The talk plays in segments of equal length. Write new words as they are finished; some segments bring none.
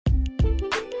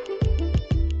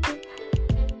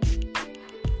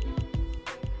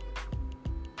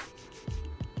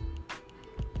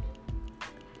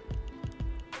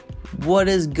What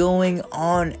is going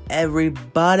on,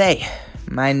 everybody?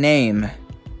 My name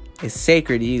is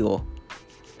Sacred Eagle.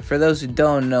 For those who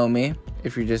don't know me,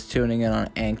 if you're just tuning in on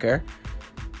Anchor,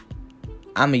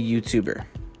 I'm a YouTuber.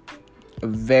 A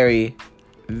very,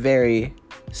 very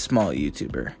small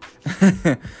YouTuber.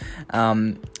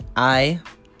 I,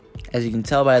 as you can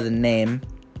tell by the name,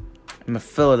 I'm a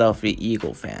Philadelphia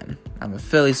Eagle fan. I'm a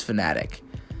Phillies fanatic.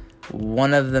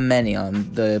 One of the many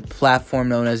on the platform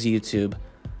known as YouTube.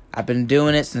 I've been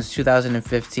doing it since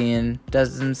 2015.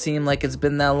 Doesn't seem like it's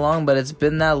been that long, but it's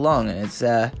been that long. And it's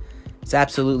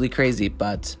absolutely crazy,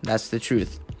 but that's the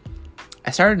truth.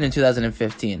 I started in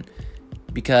 2015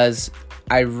 because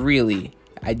I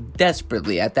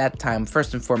desperately, at that time,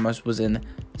 first and foremost, was in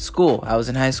school. I was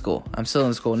in high school. I'm still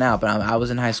in school now, but I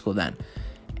was in high school then.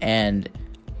 And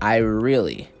I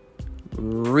really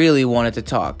wanted to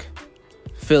talk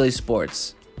Philly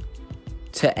sports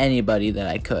to anybody that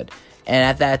I could. And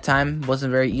at that time, it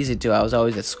wasn't very easy to. I was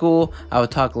always at school. I would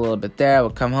talk a little bit there. I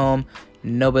would come home.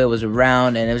 Nobody was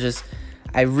around. And it was just,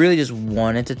 I really just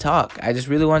wanted to talk. I just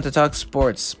really wanted to talk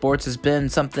sports. Sports has been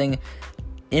something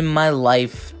in my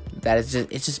life that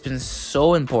it's just been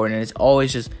so important. And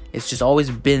it's just always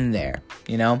been there,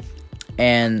 you know?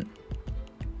 And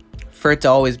for it to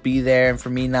always be there and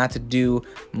for me not to do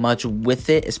much with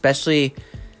it, especially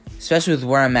with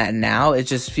where I'm at now, it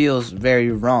just feels very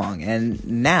wrong. And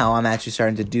now I'm actually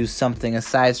starting to do something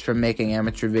aside from making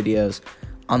amateur videos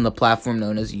on the platform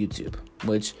known as YouTube,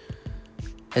 which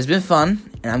has been fun,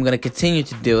 and I'm going to continue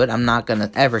to do it. I'm not going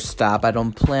to ever stop. I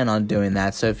don't plan on doing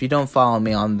that. So if you don't follow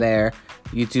me on there,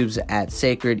 YouTube's at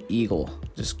Sacred Eagle.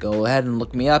 Just go ahead and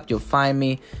look me up. You'll find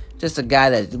me. Just a guy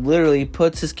that literally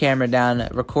puts his camera down,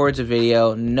 records a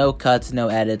video, no cuts, no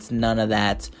edits, none of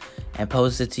that, and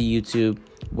posts it to YouTube.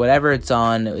 Whatever it's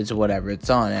on is whatever it's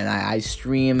on. And I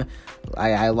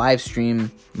live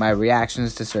stream my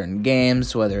reactions to certain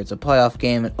games, whether it's a playoff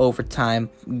game, an overtime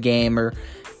game, or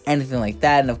anything like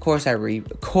that. And of course, I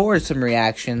record some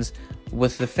reactions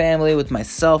with the family, with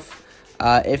myself.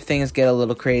 If things get a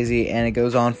little crazy and it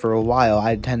goes on for a while,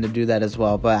 I tend to do that as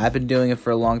well. But I've been doing it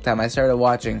for a long time. I started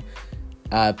watching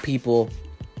people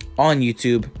on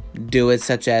YouTube do it,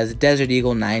 such as Desert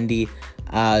Eagle 90,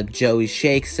 Joey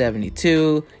Shake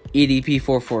 72, EDP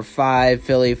 445,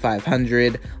 Philly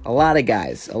 500, a lot of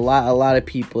guys, a lot of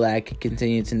people that I could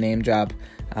continue to name drop,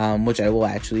 which I will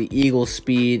actually. Eagle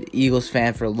Speed, Eagles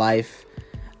Fan for Life,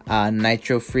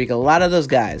 Nitro Freak, a lot of those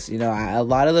guys, a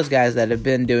lot of those guys that have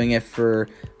been doing it for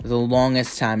the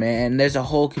longest time, and there's a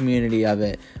whole community of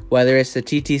it, whether it's the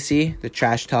TTC, the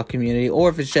Trash Talk community, or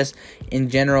if it's just in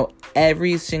general,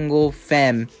 every single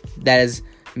fam that is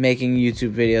making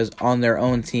YouTube videos on their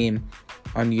own team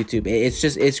on YouTube.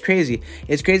 It's crazy.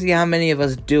 It's crazy how many of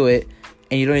us do it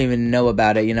and you don't even know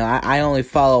about it. I only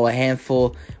follow a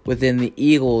handful within the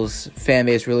Eagles fan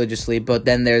base religiously, but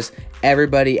then there's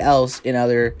everybody else in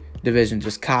other divisions.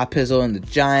 There's Cop Pizzle and the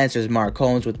Giants. There's Mark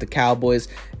Holmes with the Cowboys.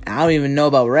 I don't even know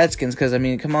about Redskins because,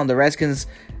 come on, the Redskins,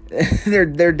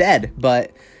 they're dead.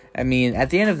 But, at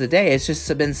the end of the day, it's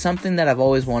just been something that I've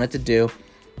always wanted to do.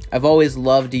 I've always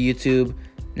loved YouTube.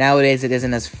 Nowadays, it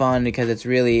isn't as fun because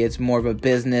it's more of a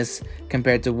business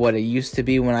compared to what it used to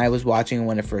be when I was watching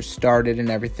when it first started and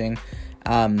everything.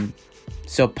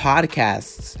 So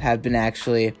podcasts have been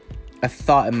actually a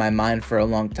thought in my mind for a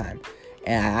long time.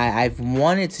 And I've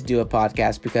wanted to do a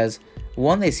podcast because,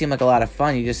 one, they seem like a lot of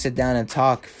fun. You just sit down and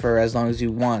talk for as long as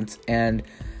you want. And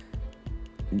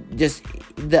just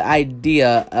the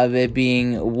idea of it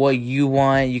being what you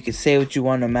want, you can say what you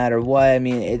want no matter what.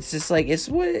 It's just like it's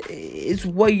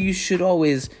what you should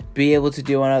always be able to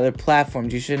do on other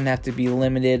platforms. You shouldn't have to be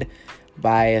limited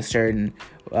by a certain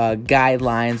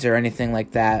guidelines or anything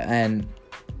like that. And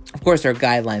of course, there are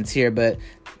guidelines here, but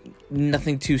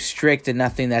nothing too strict and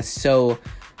nothing that's so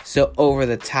over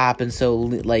the top and so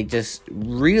just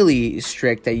really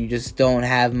strict that you just don't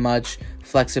have much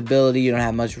flexibility. You don't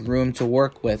have much room to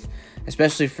work with,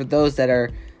 especially for those that are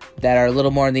a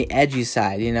little more on the edgy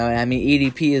side.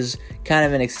 EDP is kind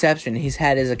of an exception. He's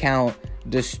had his account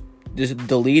just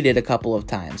deleted a couple of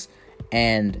times,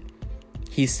 and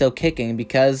he's still kicking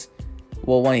because,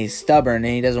 well, one, he's stubborn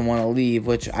and he doesn't want to leave,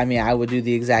 which I would do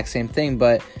the exact same thing,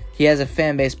 but he has a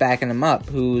fan base backing him up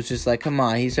who's just like, come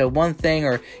on, he said one thing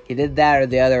or he did that or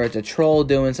the other, or it's a troll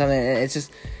doing something. It's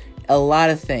just a lot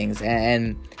of things,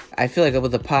 and I feel like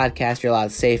with a podcast, you're a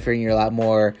lot safer and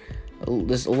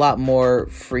there's a lot more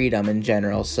freedom in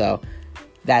general. So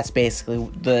that's basically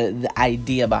the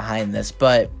idea behind this.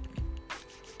 But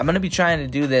I'm going to be trying to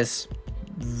do this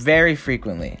very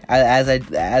frequently,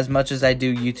 as much as I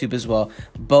do YouTube as well.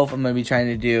 Both I'm going to be trying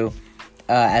to do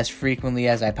as frequently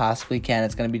as I possibly can.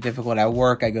 It's going to be difficult at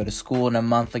work. I go to school in a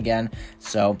month again,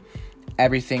 so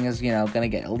everything is, going to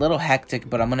get a little hectic,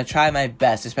 but I'm going to try my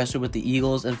best, especially with the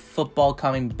Eagles and football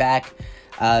coming back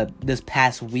this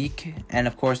past week, and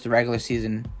of course the regular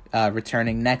season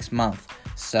returning next month.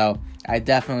 So I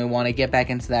definitely want to get back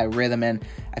into that rhythm, and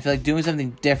I feel like doing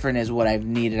something different is what I've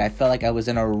needed. I felt like I was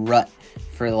in a rut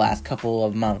for the last couple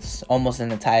of months, almost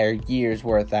an entire year's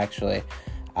worth, actually.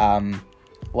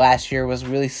 Last year was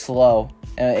really slow.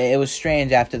 It was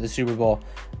strange after the Super Bowl.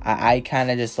 I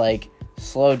kind of just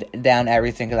slowed down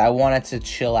everything because I wanted to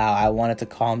chill out. I wanted to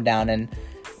calm down and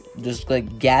just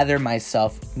gather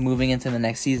myself moving into the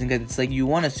next season, because it's you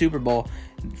won a Super Bowl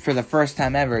for the first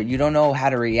time ever. You don't know how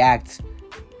to react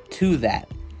to that.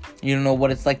 You don't know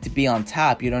what it's like to be on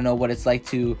top. You don't know what it's like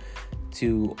to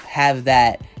have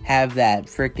that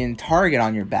freaking target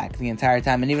on your back the entire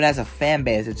time. And even as a fan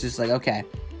base, it's just okay,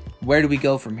 where do we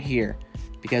go from here?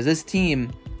 Because this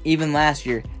team, even last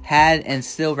year, had and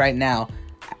still right now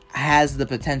has the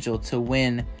potential to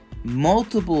win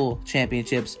multiple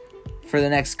championships for the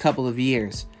next couple of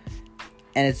years.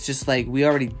 And it's just we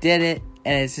already did it,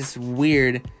 and it's just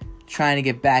weird trying to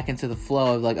get back into the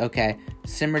flow of okay,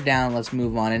 simmer down, let's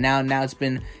move on. And now it's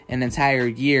been an entire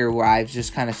year where I've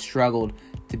just kind of struggled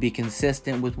to be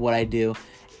consistent with what I do.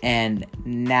 And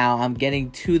now I'm getting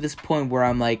to this point where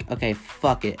I'm okay,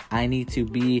 fuck it. I need to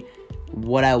be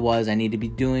what I was. I need to be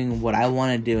doing what I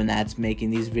want to do, and that's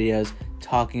making these videos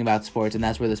talking about sports. And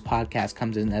that's where this podcast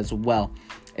comes in as well.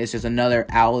 It's just another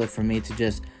outlet for me to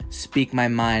just speak my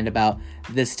mind about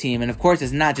this team. And of course,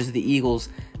 it's not just the Eagles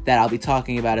that I'll be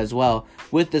talking about as well.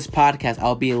 With this podcast,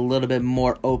 I'll be a little bit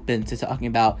more open to talking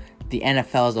about the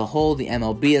NFL as a whole, the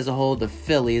MLB as a whole, the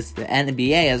Phillies, the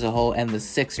NBA as a whole, and the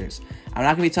Sixers. I'm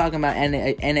not going to be talking about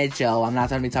NHL. I'm not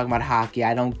going to be talking about hockey.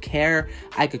 I don't care.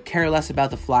 I could care less about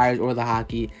the Flyers or the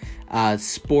hockey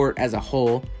sport as a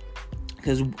whole,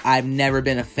 because I've never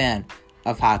been a fan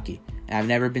of hockey. And I've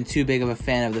never been too big of a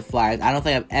fan of the Flyers. I don't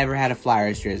think I've ever had a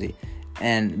Flyers jersey,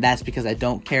 and that's because I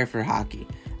don't care for hockey.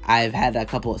 I've had a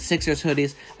couple of Sixers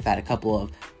hoodies. I've had a couple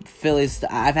of Phillies.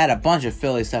 I've had a bunch of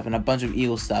Philly stuff and a bunch of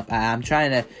Eagles stuff. I'm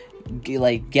trying to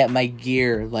get my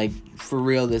gear for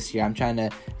real this year. I'm trying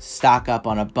to stock up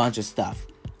on a bunch of stuff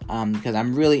because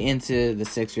I'm really into the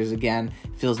Sixers again.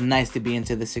 It feels nice to be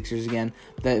into the Sixers again.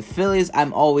 The Phillies,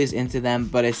 I'm always into them,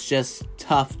 but it's just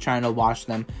tough trying to watch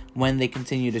them when they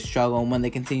continue to struggle and when they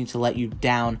continue to let you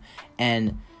down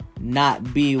and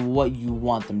not be what you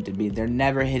want them to be. They're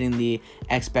never hitting the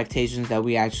expectations that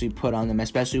we actually put on them,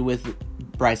 especially with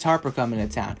Bryce Harper coming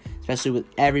to town, especially with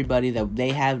everybody that they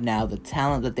have now, the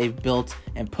talent that they've built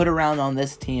and put around on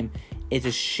this team. It's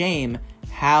a shame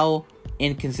how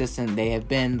inconsistent they have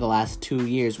been the last 2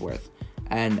 years worth.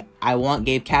 And I want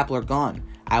Gabe Kapler gone.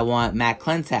 I want Matt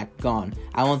Klentak gone.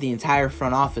 I want the entire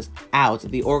front office out.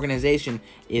 The organization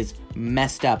is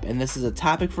messed up. And this is a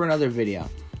topic for another video.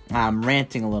 I'm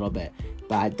ranting a little bit,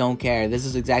 but I don't care. This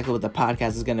is exactly what the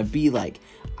podcast is going to be like.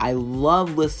 I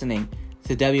love listening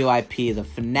to WIP, The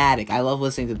Fanatic. I love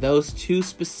listening to those two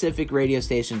specific radio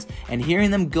stations and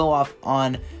hearing them go off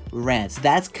on rants.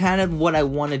 That's kind of what I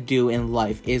want to do in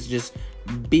life, is just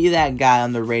be that guy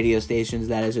on the radio stations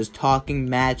that is just talking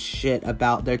mad shit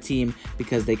about their team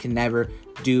because they can never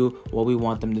do what we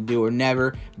want them to do or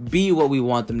never be what we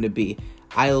want them to be.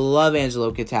 I love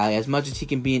Angelo Cataldi as much as he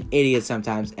can be an idiot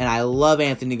sometimes, and I love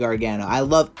Anthony Gargano. I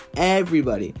love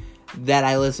everybody that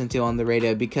I listen to on the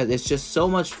radio because it's just so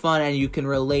much fun and you can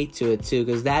relate to it too,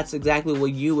 because that's exactly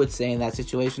what you would say in that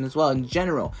situation as well. In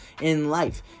general, in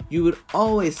life, you would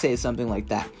always say something like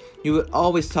that. You would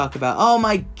always talk about, oh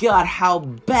my god, how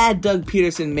bad Doug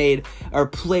Peterson made or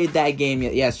played that game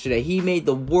yesterday. He made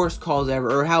the worst calls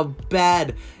ever, or how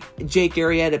bad Jake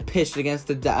Arrieta pitched against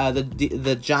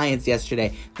the Giants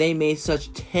yesterday. They made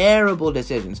such terrible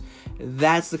decisions.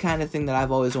 That's the kind of thing that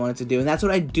I've always wanted to do, and that's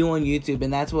what I do on YouTube,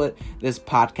 and that's what this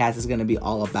podcast is going to be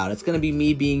all about. It's going to be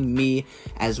me being me,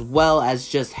 as well as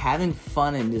just having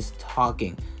fun and just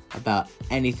talking about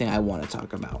anything I want to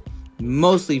talk about.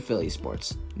 Mostly Philly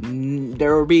sports.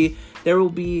 There will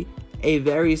be a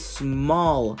very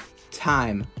small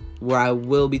time where I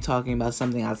will be talking about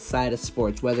something outside of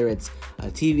sports, whether it's a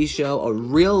TV show, a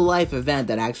real life event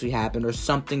that actually happened, or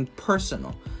something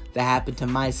personal that happened to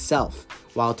myself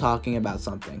while talking about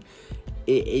something.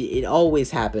 It always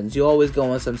happens. You always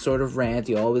go on some sort of rant,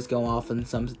 you always go off on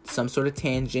some sort of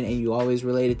tangent, and you always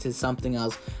relate it to something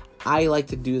else. I like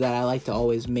to do that. I like to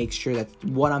always make sure that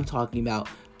what I'm talking about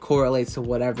correlates to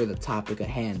whatever the topic at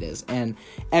hand is. And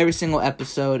every single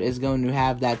episode is going to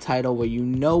have that title where you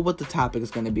know what the topic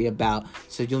is going to be about,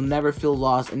 so you'll never feel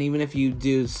lost. And even if you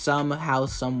do, somehow,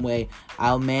 some way,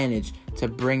 I'll manage to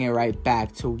bring it right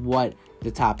back to what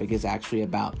the topic is actually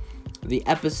about. The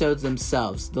episodes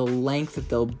themselves, the length that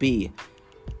they'll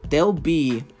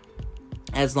be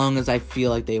as long as I feel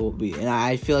like they will be. And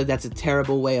I feel like that's a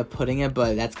terrible way of putting it,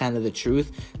 but that's kind of the truth.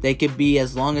 They could be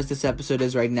as long as this episode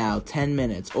is right now, 10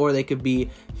 minutes, or they could be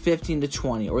 15 to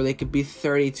 20, or they could be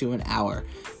 30 to an hour.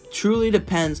 Truly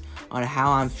depends on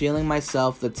how I'm feeling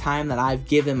myself, the time that I've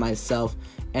given myself,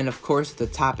 and of course the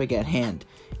topic at hand.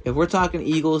 If we're talking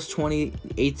Eagles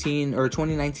 2018 or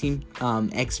 2019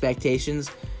 expectations,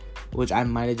 which I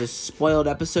might have just spoiled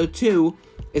episode 2,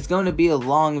 it's going to be a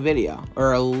long video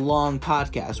or a long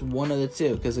podcast, one of the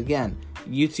two, because again,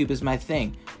 YouTube is my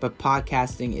thing, but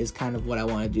podcasting is kind of what I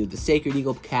want to do. The Sacred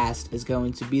Eagle Cast is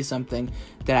going to be something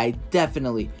that I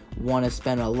definitely want to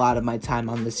spend a lot of my time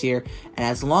on this year, and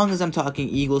as long as I'm talking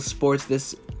Eagles sports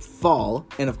this fall,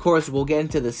 and of course we'll get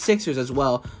into the Sixers as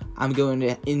well, I'm going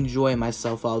to enjoy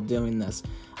myself while doing this.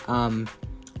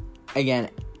 Again,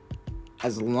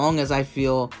 as long as I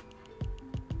feel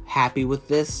happy with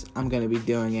this, I'm gonna be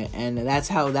doing it, and that's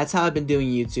how I've been doing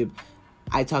YouTube.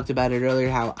 I talked about it earlier,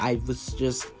 how I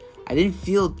didn't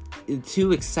feel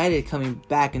too excited coming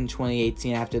back in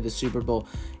 2018 after the Super Bowl.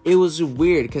 It was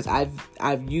weird because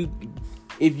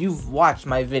if you've watched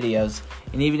my videos,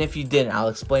 and even if you didn't, I'll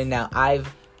explain now.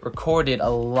 I've recorded a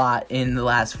lot in the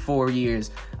last 4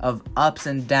 years of ups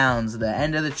and downs, the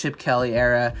end of the Chip Kelly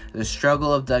era, the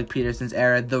struggle of Doug Peterson's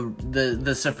era,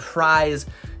 the surprise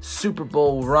Super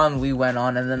Bowl run we went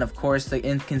on, and then of course the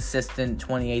inconsistent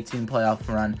 2018 playoff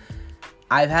run.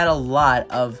 I've had a lot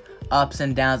of ups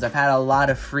and downs. I've had a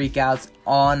lot of freakouts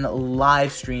on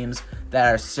live streams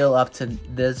that are still up to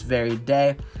this very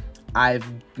day. I've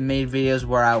made videos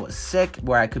where I was sick,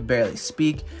 where I could barely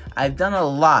speak. I've done a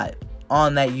lot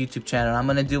on that YouTube channel. I'm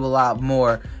going to do a lot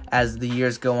more as the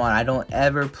years go on. I don't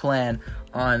ever plan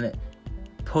on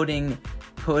putting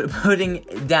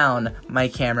down my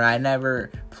camera. I never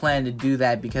plan to do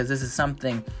that because this is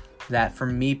something that for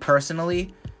me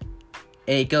personally,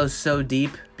 it goes so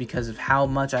deep because of how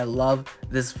much I love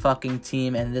this fucking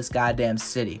team and this goddamn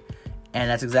city. And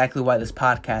that's exactly why this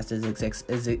podcast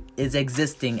is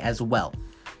existing as well.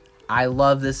 I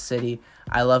love this city.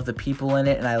 I love the people in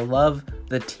it, and I love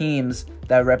the teams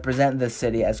that represent this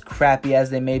city, as crappy as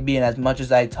they may be, and as much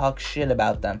as I talk shit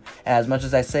about them, and as much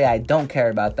as I say I don't care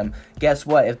about them. Guess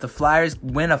what? If the Flyers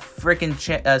win a freaking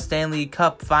Stanley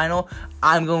Cup final,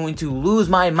 I'm going to lose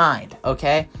my mind,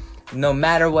 okay? No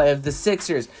matter what, if the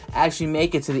Sixers actually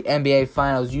make it to the NBA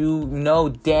Finals, you know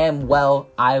damn well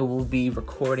I will be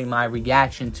recording my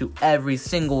reaction to every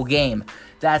single game.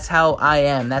 That's how I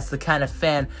am. That's the kind of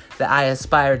fan that I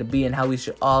aspire to be and how we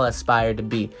should all aspire to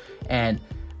be. And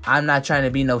I'm not trying to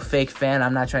be no fake fan.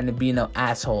 I'm not trying to be no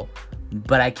asshole.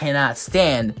 But I cannot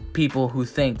stand people who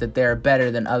think that they're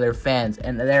better than other fans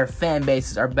and that their fan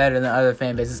bases are better than other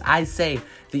fan bases. I say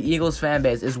the Eagles fan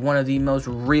base is one of the most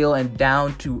real and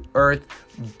down-to-earth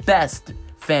best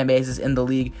fan bases in the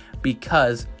league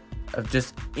because of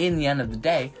just, in the end of the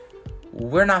day,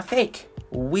 we're not fake.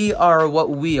 We are what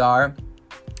we are,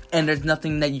 and there's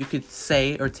nothing that you could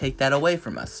say or take that away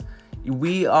from us.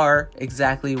 We are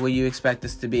exactly what you expect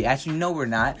us to be. Actually, no, we're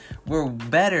not. We're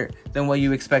better than what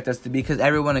you expect us to be because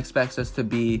everyone expects us to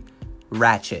be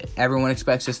ratchet. Everyone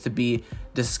expects us to be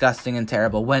disgusting and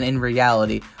terrible, when in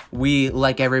reality, we,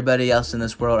 like everybody else in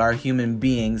this world, are human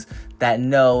beings that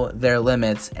know their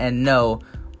limits and know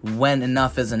when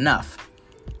enough is enough.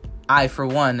 I, for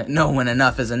one, know when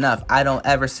enough is enough. I don't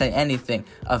ever say anything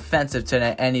offensive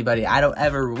to anybody. I don't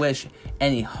ever wish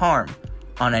any harm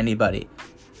on anybody.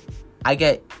 I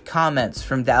get comments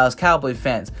from Dallas Cowboy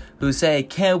fans who say,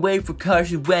 can't wait for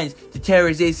Carson Wentz to tear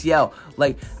his ACL.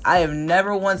 Like, I have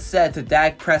never once said to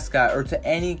Dak Prescott or to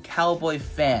any Cowboy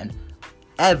fan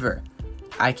ever,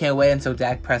 I can't wait until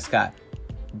Dak Prescott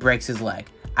breaks his leg.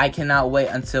 I cannot wait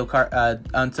until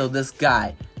this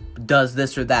guy does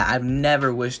this or that. I've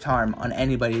never wished harm on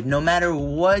anybody, no matter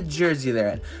what jersey they're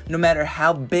in, no matter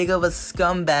how big of a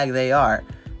scumbag they are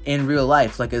in real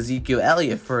life, like Ezekiel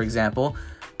Elliott, for example.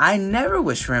 I never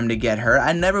wish for him to get hurt.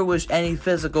 I never wish any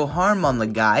physical harm on the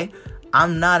guy.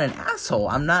 I'm not an asshole.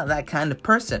 I'm not that kind of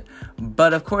person.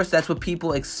 But of course, that's what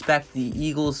people expect the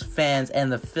Eagles fans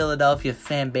and the Philadelphia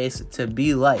fan base to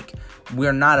be like.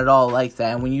 We're not at all like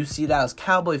that. And when you see Dallas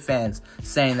Cowboy fans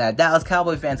saying that, Dallas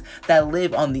Cowboy fans that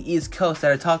live on the East Coast that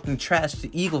are talking trash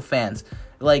to Eagle fans,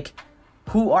 like,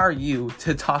 who are you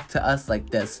to talk to us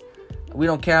like this? We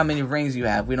don't care how many rings you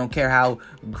have. We don't care how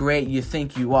great you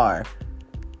think you are.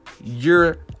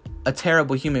 You're a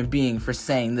terrible human being for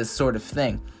saying this sort of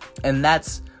thing. And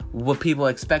that's what people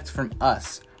expect from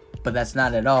us. But that's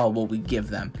not at all what we give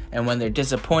them. And when they're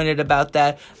disappointed about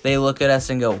that, they look at us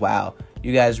and go, wow,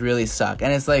 you guys really suck.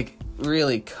 And it's like,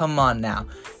 really, come on now.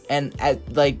 And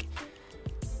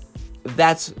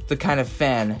that's the kind of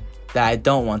fan that I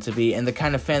don't want to be. And the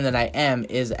kind of fan that I am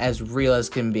is as real as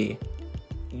can be.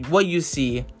 What you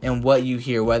see and what you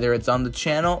hear, whether it's on the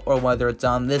channel or whether it's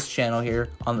on this channel here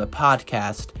on the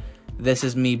podcast, this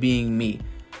is me being me.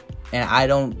 And I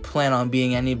don't plan on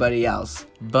being anybody else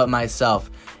but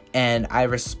myself. And I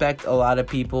respect a lot of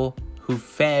people who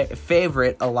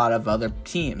favorite a lot of other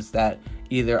teams that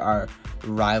either are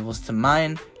rivals to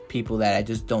mine, people that I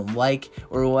just don't like,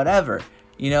 or whatever.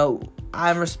 You know,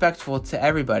 I'm respectful to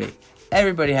everybody.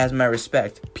 Everybody has my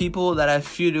respect. People that I've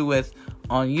feuded with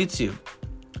on YouTube.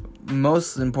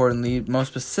 Most importantly, most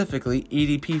specifically,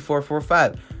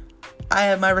 EDP445. I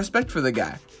have my respect for the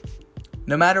guy.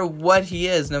 No matter what he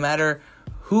is, no matter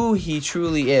who he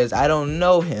truly is, I don't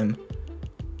know him.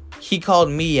 He called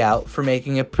me out for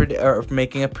making a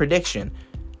prediction.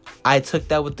 I took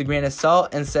that with a grain of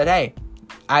salt and said, hey,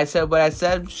 I said what I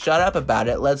said, shut up about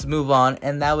it, let's move on,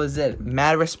 and that was it.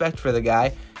 Mad respect for the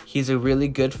guy. He's a really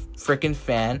good freaking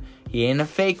fan. He ain't a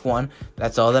fake one.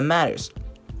 That's all that matters.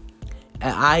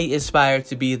 And I aspire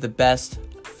to be the best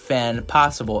fan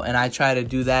possible, and I try to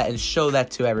do that and show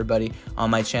that to everybody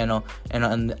on my channel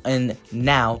and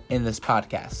now in this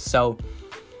podcast. So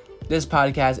this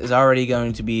podcast is already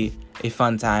going to be a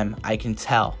fun time, I can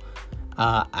tell.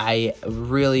 I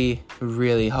really,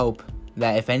 really hope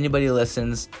that if anybody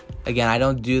listens, again, I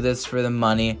don't do this for the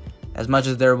money, as much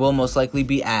as there will most likely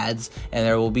be ads and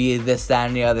there will be this, that,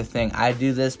 and the other thing. I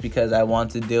do this because I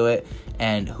want to do it,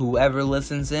 and whoever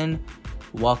listens in,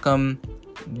 welcome,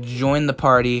 join the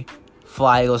party,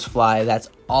 fly Eagles fly. That's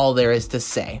all there is to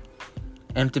say.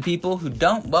 And to people who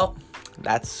don't, well,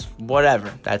 that's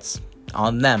whatever. That's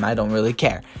on them. I don't really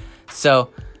care. So,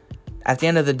 at the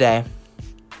end of the day,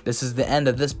 this is the end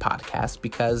of this podcast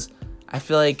because I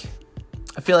feel like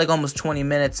almost 20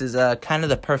 minutes is kind of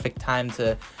the perfect time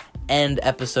to end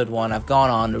episode 1. I've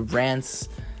gone on rants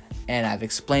and I've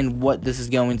explained what this is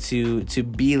going to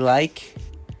be like.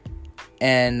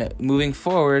 And moving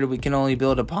forward, we can only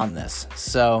build upon this.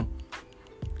 So,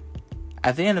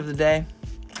 at the end of the day,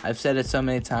 I've said it so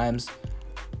many times,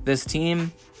 this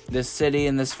team, this city,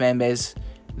 and this fan base,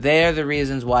 they are the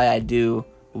reasons why I do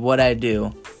what I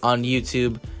do on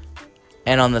YouTube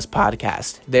and on this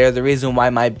podcast. They're the reason why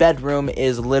my bedroom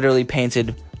is literally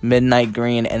painted midnight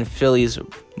green and Phillies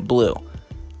blue.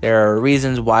 There are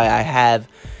reasons why I have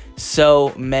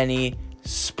so many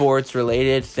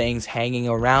sports-related things hanging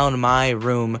around my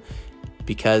room,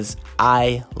 because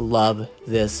I love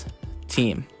this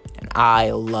team and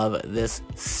I love this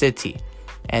city,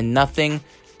 and nothing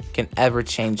can ever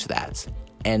change that,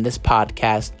 and this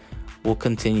podcast will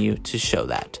continue to show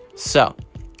that. So,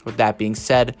 with that being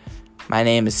said, my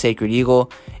name is Sacred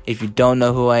Eagle. If you don't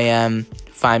know who I am,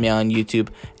 find me on YouTube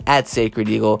at Sacred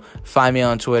Eagle. Find me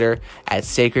on Twitter at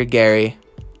Sacred Gary.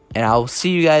 And I'll see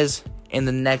you guys in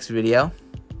the next video.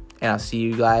 And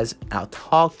I'll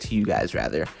talk to you guys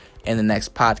in the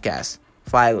next podcast.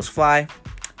 Fly Eagles fly.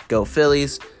 Go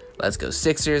Phillies. Let's go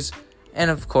Sixers. And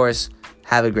of course,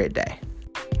 have a great day.